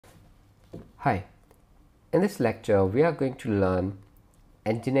Hi, in this lecture we are going to learn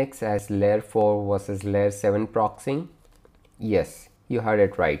Nginx as layer 4 versus layer 7 proxying. Yes, you heard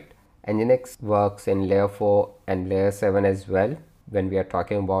it right. Nginx works in layer 4 and layer 7 as well. When we are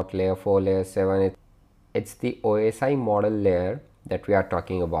talking about layer 4, layer 7, it's the OSI model layer that we are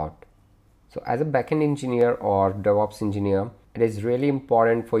talking about. So as a backend engineer or DevOps engineer, it is really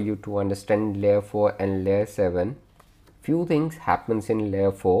important for you to understand layer 4 and layer 7. Few things happens in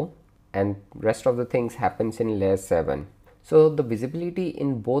layer 4 and rest of the things happens in layer 7. So the visibility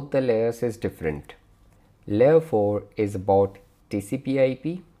in both the layers is different. Layer 4 is about TCP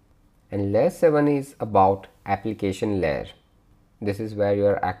IP and layer 7 is about application layer. This is where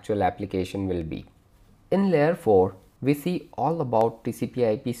your actual application will be. In layer 4, we see all about TCP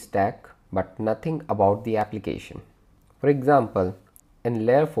IP stack but nothing about the application. For example, in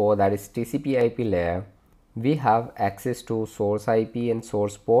layer 4, that is TCP IP layer, we have access to source IP and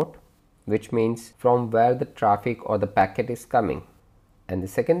source port, which means from where the traffic or the packet is coming. And the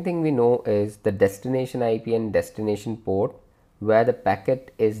second thing we know is the destination IP and destination port, where the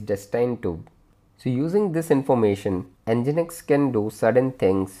packet is destined to. So using this information, Nginx can do certain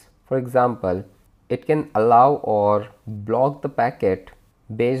things. For example, it can allow or block the packet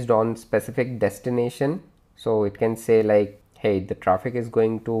based on specific destination. So it can say like, hey, the traffic is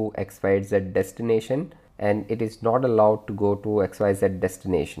going to XYZ destination and it is not allowed to go to XYZ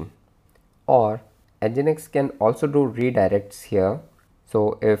destination. Or Nginx can also do redirects here.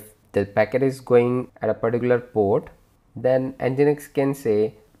 So if the packet is going at a particular port, then Nginx can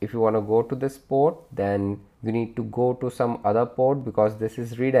say if you want to go to this port, then you need to go to some other port because this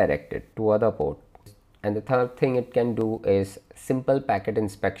is redirected to other port. And the third thing it can do is simple packet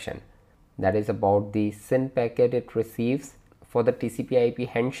inspection. That is about the SYN packet it receives for the TCP IP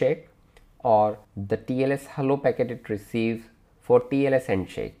handshake or the TLS hello packet it receives for TLS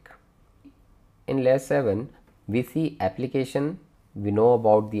handshake. In layer 7, we see application, we know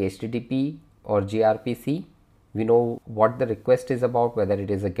about the HTTP or gRPC, we know what the request is about, whether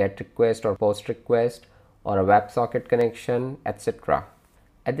it is a GET request or POST request or a WebSocket connection, etc.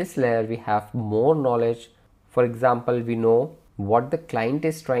 At this layer, we have more knowledge. For example, we know what the client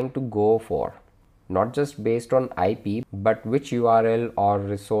is trying to go for, not just based on IP, but which URL or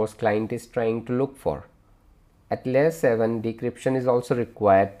resource client is trying to look for. At layer 7, decryption is also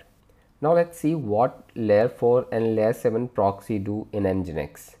required. Now let's see what layer 4 and layer 7 proxy do in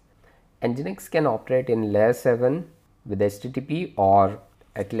Nginx. Nginx can operate in layer 7 with HTTP or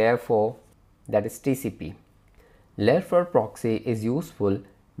at layer 4, that is TCP. Layer 4 proxy is useful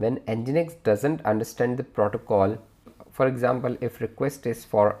when Nginx doesn't understand the protocol. For example, if request is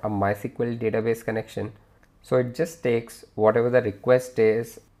for a MySQL database connection, so it just takes whatever the request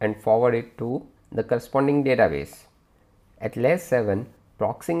is and forward it to the corresponding database. At layer 7,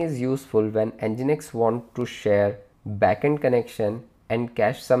 proxying is useful when Nginx wants to share backend connection and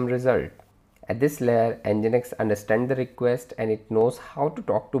cache some result. At this layer, Nginx understands the request and it knows how to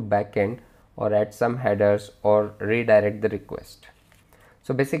talk to backend or add some headers or redirect the request.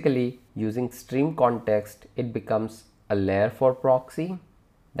 So basically, using stream context, it becomes a layer 4 proxy.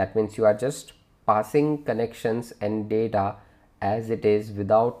 That means you are just passing connections and data as it is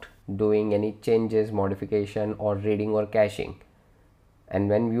without doing any changes, modification or reading or caching. And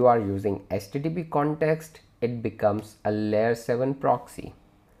when you are using HTTP context, it becomes a layer 7 proxy.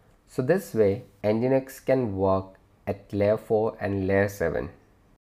 So this way, Nginx can work at layer 4 and layer 7.